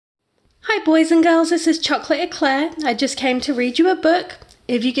Hi boys and girls, this is Chocolate Eclair. I just came to read you a book,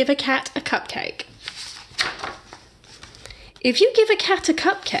 If You Give a Cat a Cupcake. If you give a cat a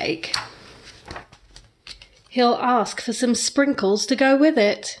cupcake, he'll ask for some sprinkles to go with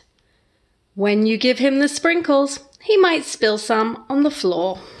it. When you give him the sprinkles, he might spill some on the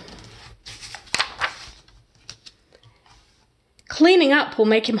floor. Cleaning up will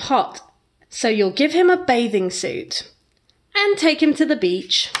make him hot, so you'll give him a bathing suit and take him to the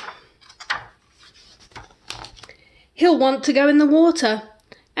beach. He'll want to go in the water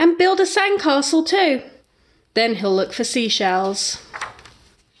and build a sandcastle too. Then he'll look for seashells.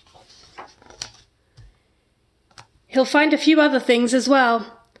 He'll find a few other things as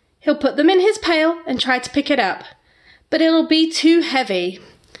well. He'll put them in his pail and try to pick it up, but it'll be too heavy.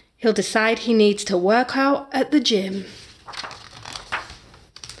 He'll decide he needs to work out at the gym.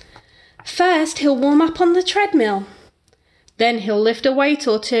 First, he'll warm up on the treadmill. Then he'll lift a weight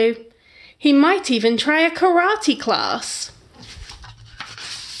or two. He might even try a karate class.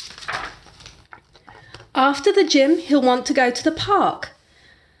 After the gym, he'll want to go to the park.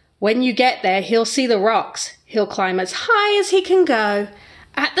 When you get there, he'll see the rocks. He'll climb as high as he can go.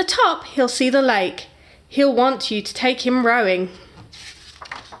 At the top, he'll see the lake. He'll want you to take him rowing.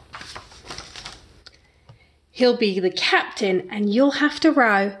 He'll be the captain and you'll have to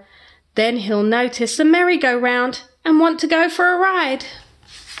row. Then he'll notice the merry-go-round and want to go for a ride.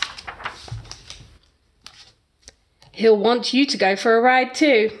 He'll want you to go for a ride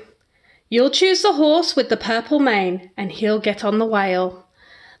too. You'll choose the horse with the purple mane and he'll get on the whale.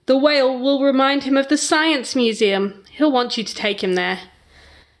 The whale will remind him of the science museum. He'll want you to take him there.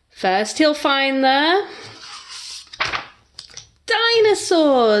 First he'll find the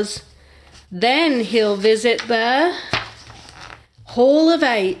dinosaurs. Then he'll visit the Hall of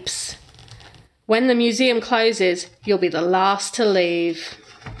Apes. When the museum closes, you'll be the last to leave.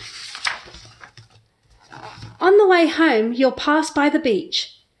 On the way home, you'll pass by the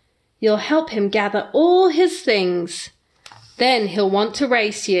beach. You'll help him gather all his things. Then he'll want to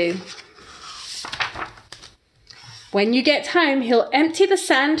race you. When you get home, he'll empty the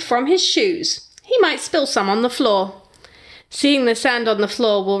sand from his shoes. He might spill some on the floor. Seeing the sand on the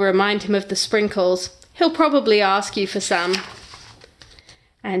floor will remind him of the sprinkles. He'll probably ask you for some.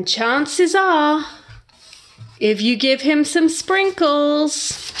 And chances are, if you give him some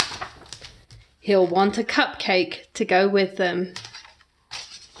sprinkles, he'll want a cupcake to go with them.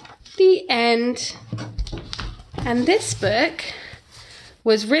 The end. And this book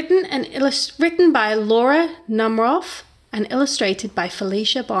was written by Laura Numeroff and illustrated by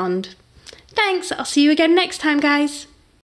Felicia. Thanks, I'll see you again next time, guys.